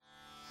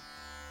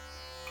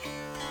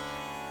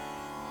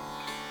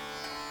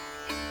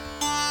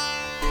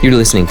You're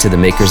listening to the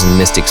Makers and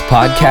Mystics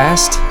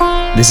podcast.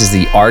 This is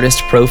the Artist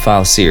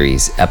Profile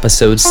Series,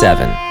 Episode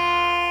 7.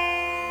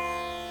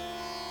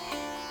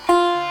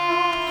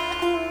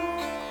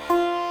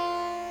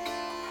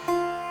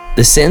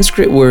 The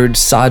Sanskrit word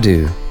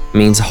sadhu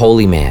means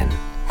holy man.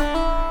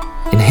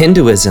 In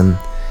Hinduism,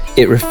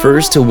 it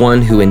refers to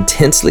one who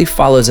intensely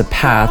follows a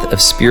path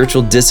of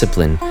spiritual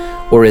discipline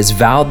or has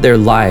vowed their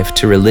life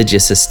to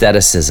religious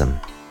asceticism.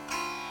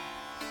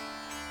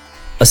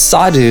 A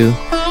sadhu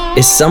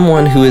is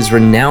someone who has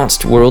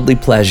renounced worldly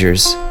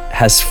pleasures,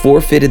 has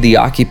forfeited the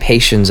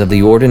occupations of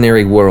the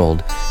ordinary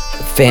world,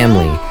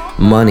 family,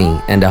 money,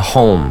 and a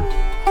home.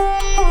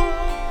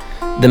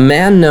 The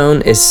man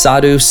known as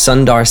Sadhu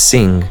Sundar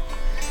Singh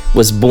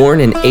was born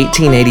in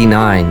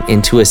 1889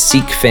 into a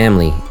Sikh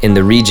family in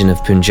the region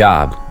of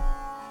Punjab.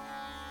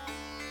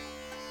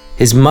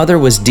 His mother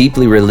was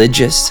deeply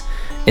religious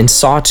and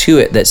saw to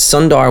it that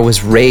Sundar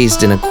was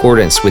raised in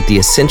accordance with the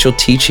essential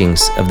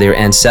teachings of their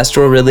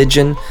ancestral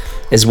religion,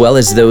 as well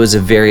as those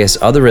of various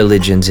other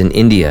religions in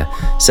India,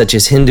 such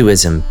as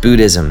Hinduism,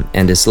 Buddhism,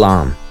 and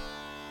Islam.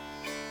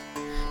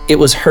 It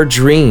was her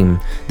dream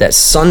that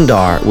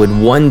Sundar would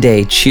one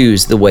day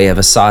choose the way of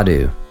a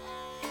sadhu.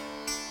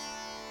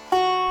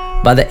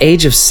 By the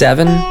age of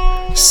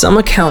 7, some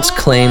accounts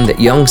claim that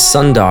young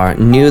Sundar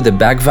knew the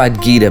Bhagavad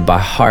Gita by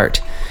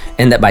heart,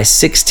 and that by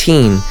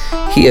 16,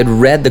 he had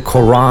read the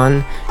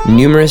Quran,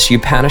 numerous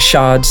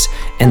Upanishads,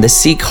 and the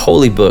Sikh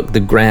holy book, the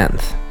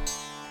Granth.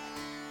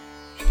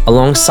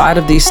 Alongside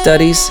of these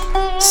studies,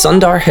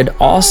 Sundar had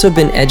also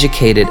been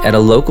educated at a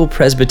local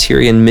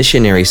Presbyterian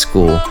missionary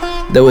school,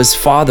 though his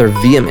father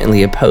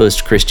vehemently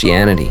opposed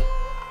Christianity.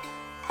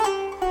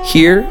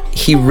 Here,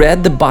 he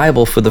read the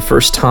Bible for the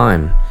first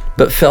time,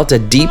 but felt a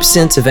deep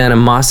sense of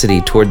animosity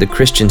toward the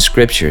Christian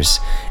scriptures,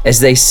 as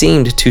they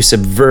seemed to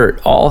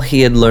subvert all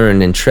he had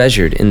learned and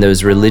treasured in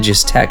those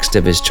religious texts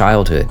of his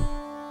childhood.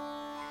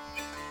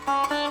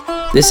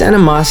 This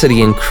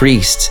animosity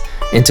increased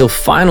until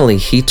finally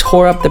he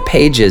tore up the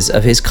pages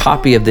of his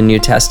copy of the New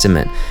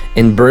Testament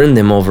and burned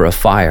them over a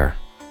fire.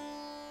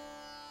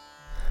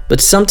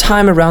 But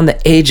sometime around the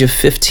age of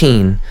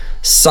 15,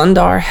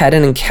 Sundar had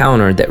an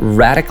encounter that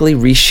radically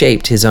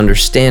reshaped his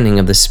understanding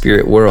of the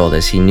spirit world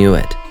as he knew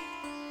it.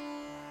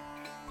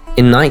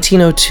 In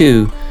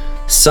 1902,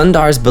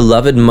 Sundar's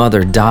beloved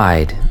mother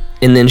died,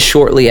 and then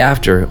shortly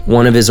after,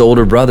 one of his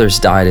older brothers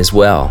died as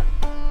well.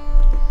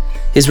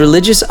 His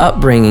religious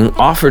upbringing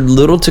offered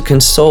little to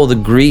console the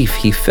grief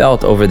he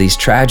felt over these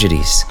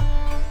tragedies.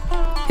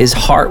 His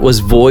heart was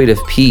void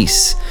of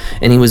peace,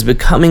 and he was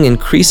becoming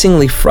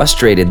increasingly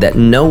frustrated that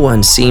no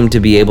one seemed to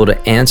be able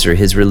to answer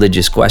his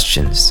religious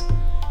questions.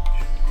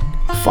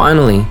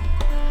 Finally,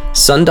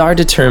 Sundar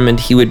determined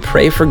he would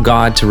pray for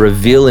God to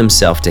reveal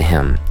himself to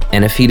him,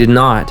 and if he did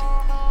not,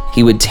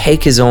 he would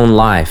take his own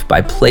life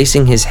by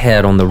placing his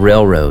head on the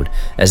railroad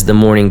as the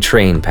morning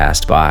train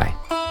passed by.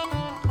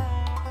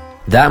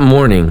 That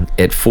morning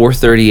at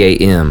 4:30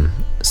 a.m.,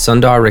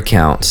 Sundar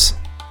recounts,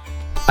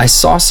 "I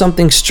saw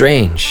something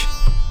strange.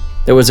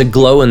 There was a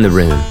glow in the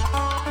room.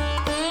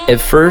 At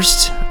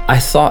first, I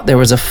thought there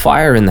was a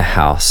fire in the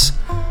house,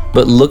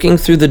 but looking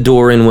through the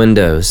door and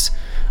windows,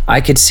 I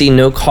could see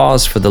no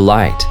cause for the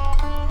light.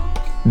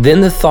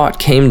 Then the thought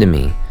came to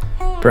me,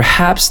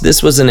 perhaps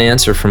this was an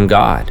answer from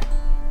God.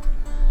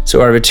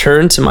 So I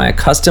returned to my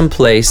accustomed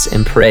place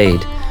and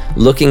prayed,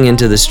 looking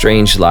into the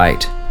strange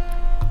light.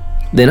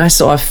 Then I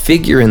saw a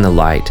figure in the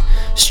light,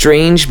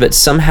 strange but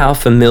somehow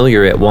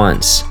familiar at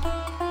once.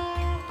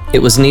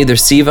 It was neither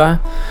Shiva,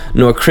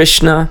 nor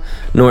Krishna,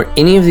 nor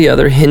any of the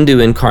other Hindu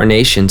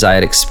incarnations I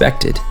had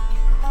expected.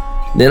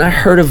 Then I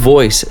heard a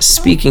voice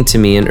speaking to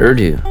me in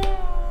Urdu.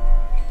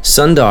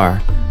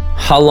 'Sundar,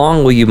 how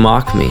long will you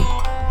mock me?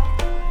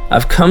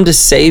 I've come to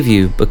save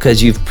you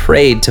because you've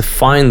prayed to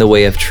find the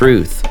way of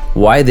truth.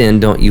 Why then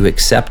don't you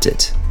accept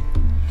it?'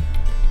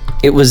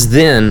 It was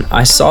then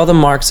I saw the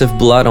marks of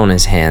blood on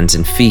his hands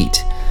and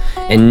feet,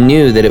 and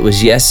knew that it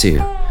was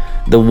Yesu,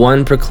 the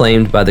one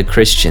proclaimed by the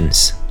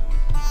Christians.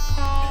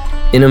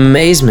 In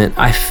amazement,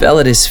 I fell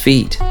at his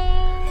feet.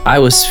 I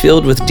was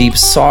filled with deep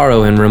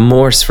sorrow and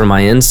remorse for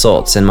my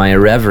insults and my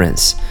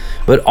irreverence,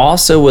 but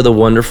also with a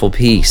wonderful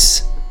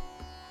peace.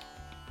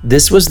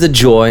 This was the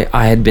joy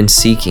I had been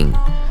seeking.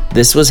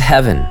 This was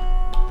heaven.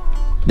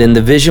 Then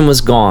the vision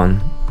was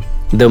gone,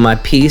 though my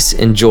peace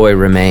and joy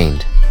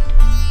remained."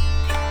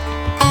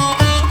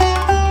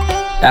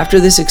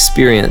 After this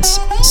experience,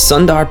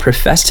 Sundar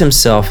professed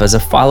himself as a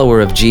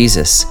follower of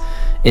Jesus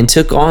and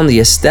took on the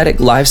ascetic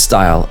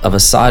lifestyle of a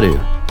sadhu.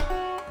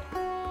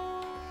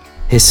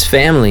 His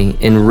family,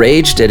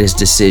 enraged at his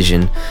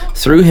decision,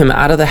 threw him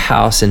out of the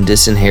house and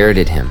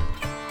disinherited him.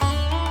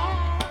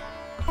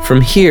 From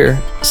here,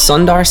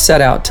 Sundar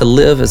set out to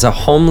live as a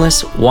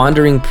homeless,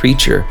 wandering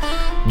preacher,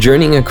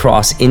 journeying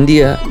across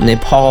India,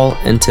 Nepal,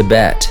 and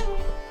Tibet.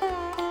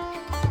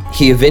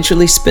 He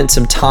eventually spent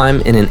some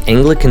time in an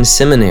Anglican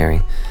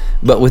seminary,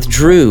 but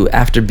withdrew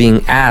after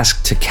being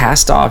asked to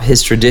cast off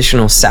his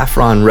traditional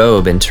saffron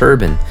robe and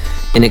turban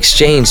in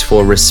exchange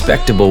for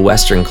respectable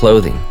Western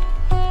clothing.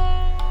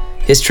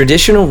 His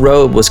traditional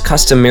robe was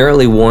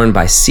customarily worn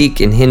by Sikh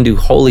and Hindu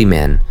holy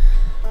men,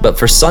 but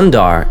for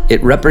Sundar,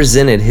 it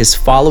represented his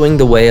following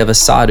the way of a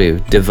sadhu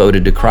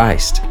devoted to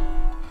Christ.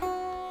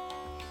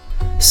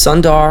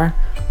 Sundar,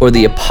 or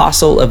the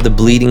Apostle of the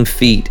Bleeding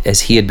Feet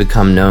as he had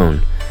become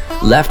known,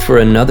 left for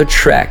another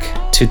trek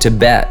to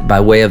Tibet by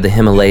way of the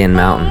Himalayan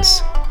mountains.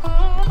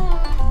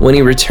 When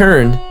he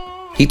returned,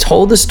 he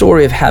told the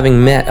story of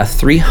having met a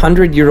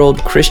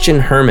 300-year-old Christian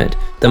hermit,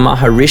 the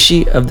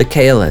Maharishi of the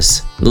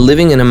Kailas,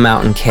 living in a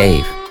mountain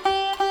cave.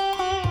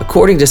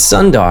 According to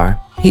Sundar,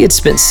 he had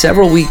spent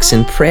several weeks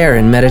in prayer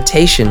and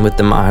meditation with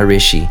the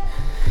Maharishi,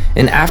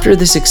 and after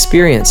this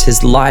experience,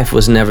 his life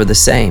was never the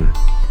same.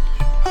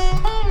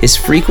 His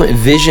frequent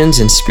visions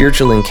and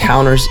spiritual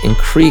encounters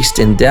increased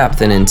in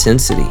depth and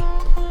intensity.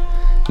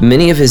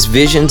 Many of his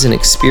visions and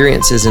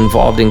experiences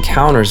involved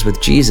encounters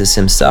with Jesus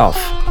himself.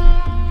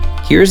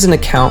 Here's an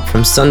account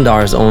from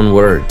Sundar's own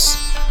words.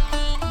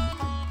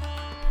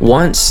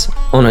 Once,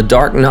 on a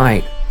dark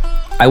night,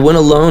 I went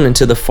alone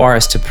into the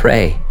forest to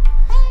pray,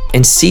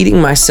 and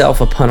seating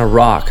myself upon a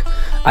rock,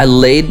 I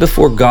laid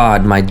before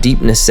God my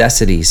deep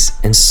necessities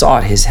and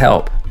sought His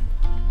help.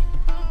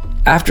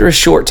 After a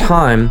short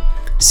time,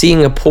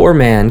 seeing a poor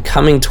man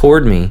coming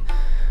toward me,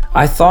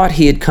 I thought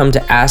he had come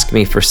to ask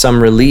me for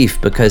some relief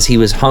because he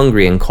was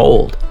hungry and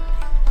cold.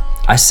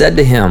 I said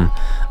to him,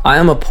 I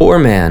am a poor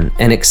man,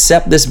 and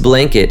except this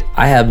blanket,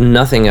 I have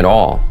nothing at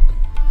all.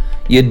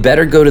 You'd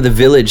better go to the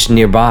village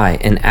nearby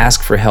and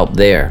ask for help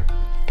there.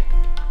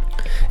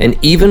 And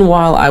even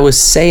while I was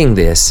saying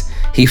this,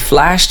 he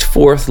flashed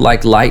forth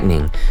like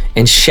lightning,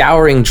 and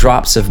showering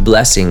drops of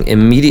blessing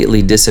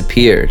immediately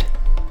disappeared.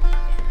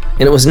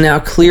 And it was now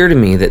clear to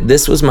me that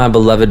this was my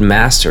beloved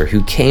Master,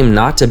 who came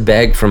not to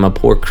beg from a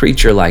poor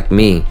creature like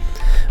me,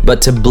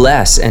 but to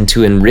bless and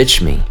to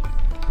enrich me.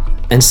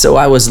 And so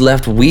I was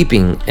left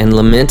weeping and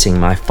lamenting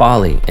my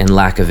folly and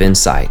lack of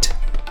insight.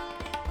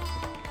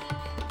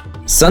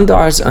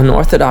 Sundar's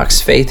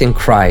unorthodox faith in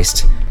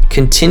Christ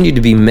continued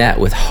to be met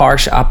with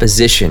harsh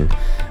opposition,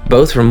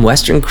 both from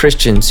Western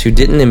Christians who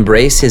didn't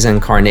embrace his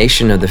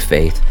incarnation of the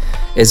faith,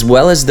 as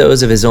well as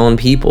those of his own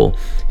people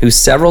who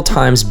several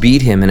times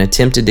beat him and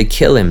attempted to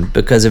kill him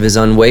because of his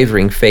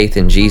unwavering faith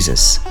in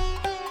Jesus.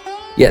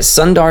 Yet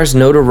Sundar's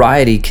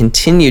notoriety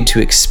continued to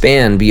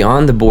expand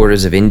beyond the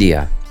borders of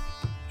India.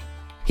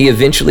 He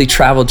eventually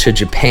traveled to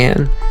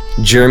Japan,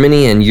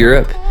 Germany, and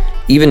Europe,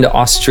 even to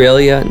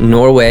Australia,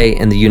 Norway,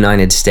 and the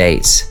United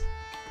States.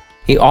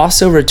 He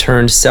also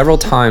returned several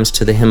times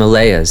to the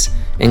Himalayas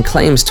and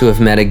claims to have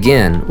met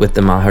again with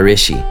the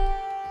Maharishi.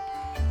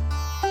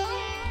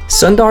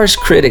 Sundar's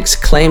critics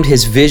claimed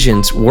his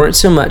visions weren't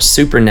so much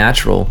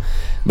supernatural,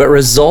 but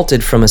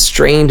resulted from a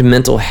strained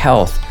mental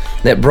health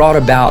that brought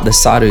about the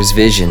sadhu's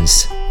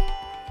visions.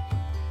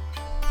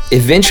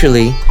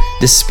 Eventually,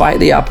 despite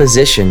the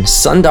opposition,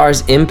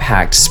 Sundar's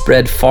impact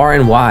spread far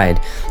and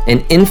wide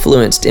and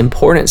influenced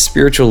important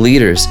spiritual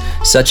leaders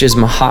such as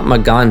Mahatma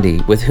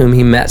Gandhi, with whom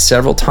he met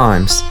several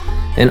times,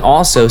 and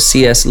also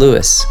C.S.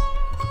 Lewis.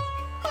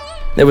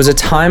 There was a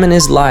time in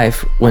his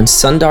life when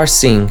Sundar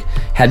Singh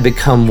had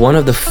become one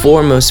of the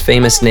four most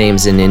famous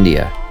names in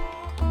India.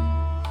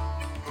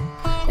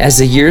 As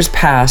the years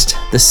passed,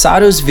 the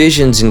sadhu's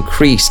visions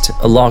increased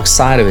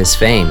alongside of his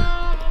fame.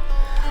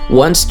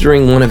 Once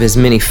during one of his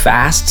many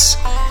fasts,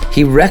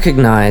 he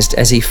recognized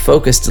as he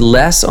focused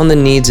less on the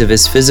needs of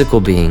his physical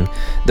being,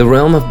 the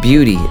realm of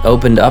beauty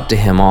opened up to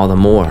him all the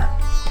more.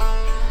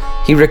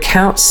 He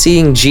recounts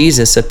seeing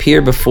Jesus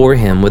appear before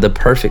him with a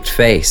perfect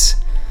face.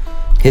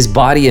 His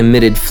body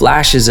emitted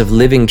flashes of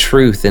living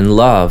truth and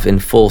love in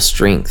full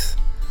strength.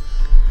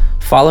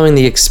 Following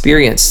the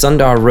experience,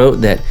 Sundar wrote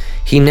that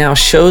he now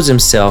shows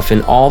himself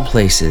in all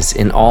places,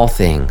 in all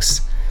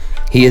things.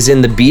 He is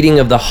in the beating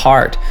of the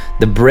heart,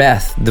 the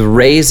breath, the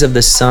rays of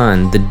the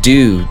sun, the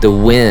dew, the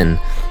wind,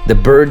 the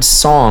bird's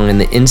song, and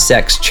the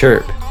insect's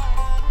chirp.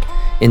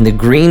 In the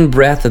green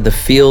breath of the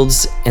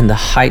fields and the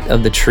height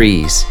of the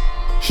trees.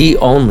 He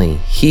only,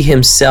 He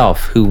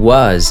Himself, who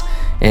was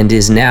and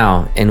is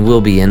now and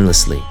will be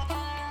endlessly.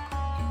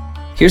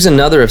 Here's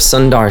another of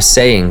Sundar's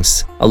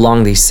sayings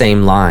along these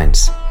same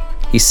lines.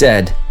 He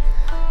said,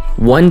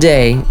 "One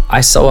day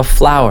I saw a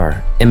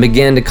flower and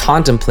began to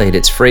contemplate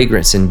its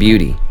fragrance and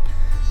beauty.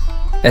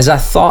 As I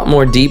thought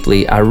more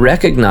deeply, I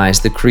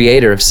recognized the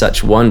creator of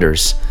such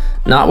wonders,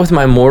 not with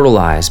my mortal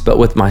eyes, but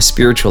with my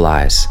spiritual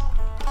eyes.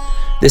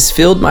 This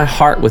filled my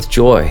heart with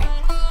joy,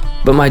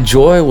 but my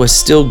joy was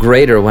still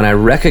greater when I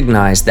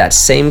recognized that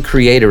same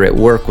creator at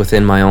work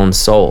within my own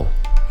soul.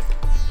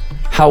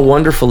 How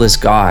wonderful is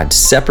God,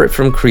 separate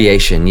from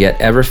creation, yet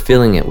ever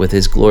filling it with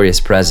His glorious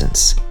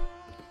presence."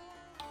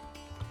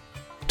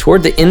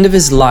 Toward the end of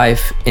his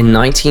life in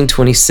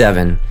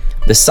 1927,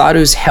 the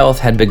sadhu's health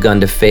had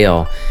begun to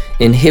fail,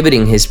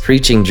 inhibiting his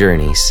preaching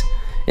journeys,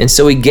 and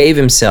so he gave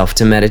himself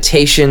to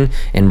meditation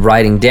and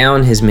writing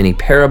down his many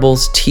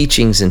parables,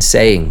 teachings, and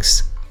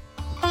sayings.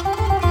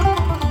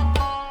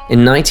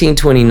 In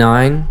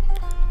 1929,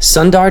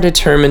 Sundar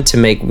determined to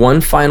make one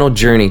final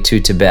journey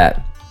to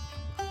Tibet.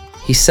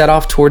 he set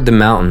off toward the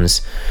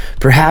mountains,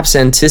 perhaps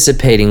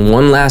anticipating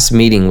one last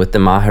meeting with the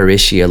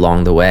Maharishi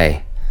along the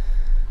way.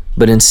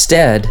 But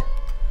instead,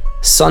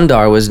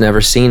 Sundar was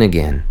never seen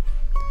again.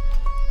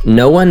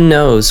 No one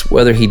knows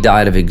whether he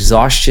died of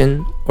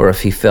exhaustion, or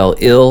if he fell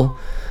ill,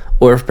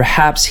 or if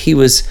perhaps he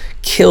was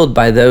killed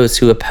by those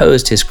who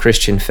opposed his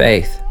Christian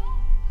faith.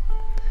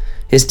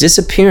 His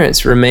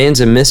disappearance remains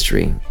a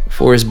mystery,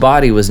 for his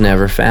body was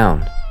never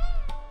found.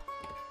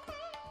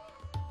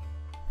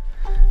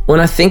 When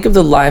I think of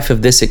the life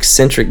of this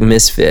eccentric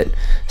misfit,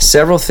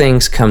 several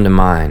things come to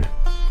mind.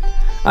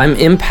 I'm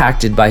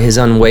impacted by his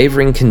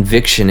unwavering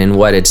conviction in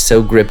what had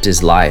so gripped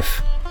his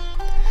life.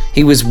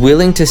 He was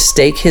willing to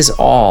stake his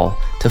all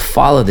to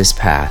follow this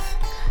path,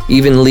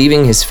 even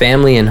leaving his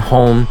family and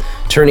home,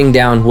 turning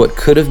down what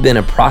could have been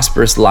a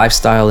prosperous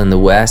lifestyle in the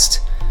West.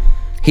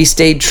 He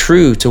stayed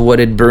true to what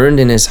had burned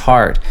in his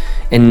heart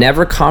and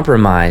never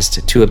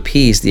compromised to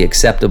appease the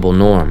acceptable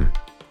norm.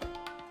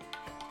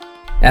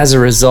 As a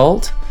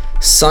result,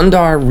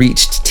 Sundar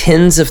reached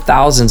tens of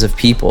thousands of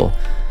people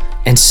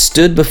and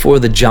stood before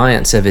the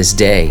giants of his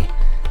day,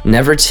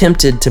 never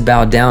tempted to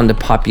bow down to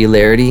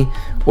popularity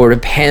or to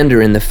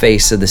pander in the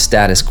face of the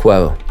status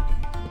quo.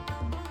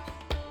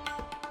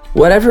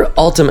 Whatever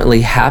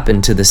ultimately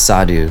happened to the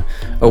sadhu,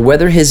 or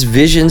whether his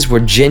visions were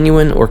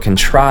genuine or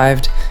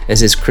contrived, as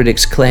his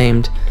critics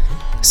claimed,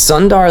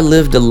 Sundar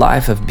lived a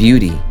life of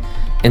beauty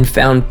and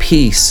found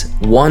peace,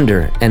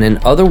 wonder, and an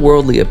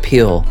otherworldly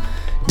appeal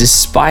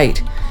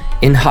despite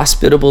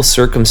inhospitable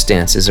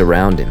circumstances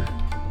around him.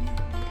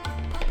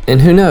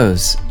 And who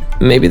knows,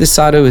 maybe the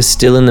sadhu is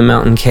still in the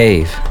mountain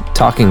cave,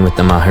 talking with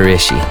the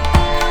Maharishi.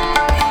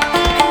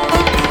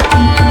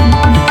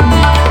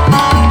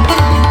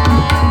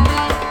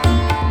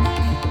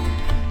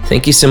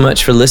 Thank you so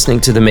much for listening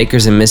to the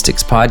Makers and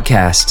Mystics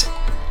podcast.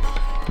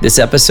 This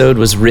episode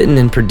was written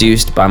and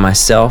produced by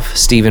myself,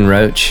 Stephen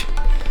Roach.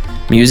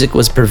 Music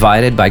was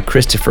provided by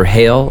Christopher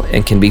Hale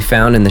and can be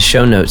found in the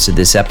show notes of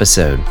this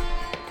episode.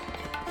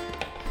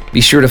 Be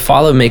sure to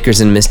follow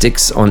Makers and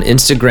Mystics on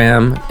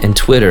Instagram and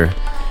Twitter,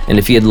 and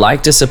if you'd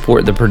like to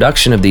support the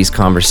production of these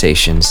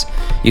conversations,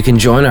 you can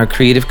join our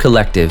creative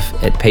collective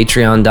at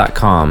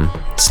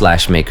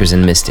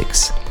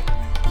patreon.com/makersandmystics.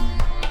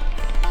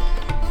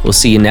 We'll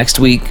see you next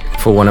week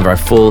for one of our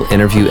full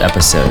interview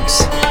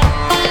episodes.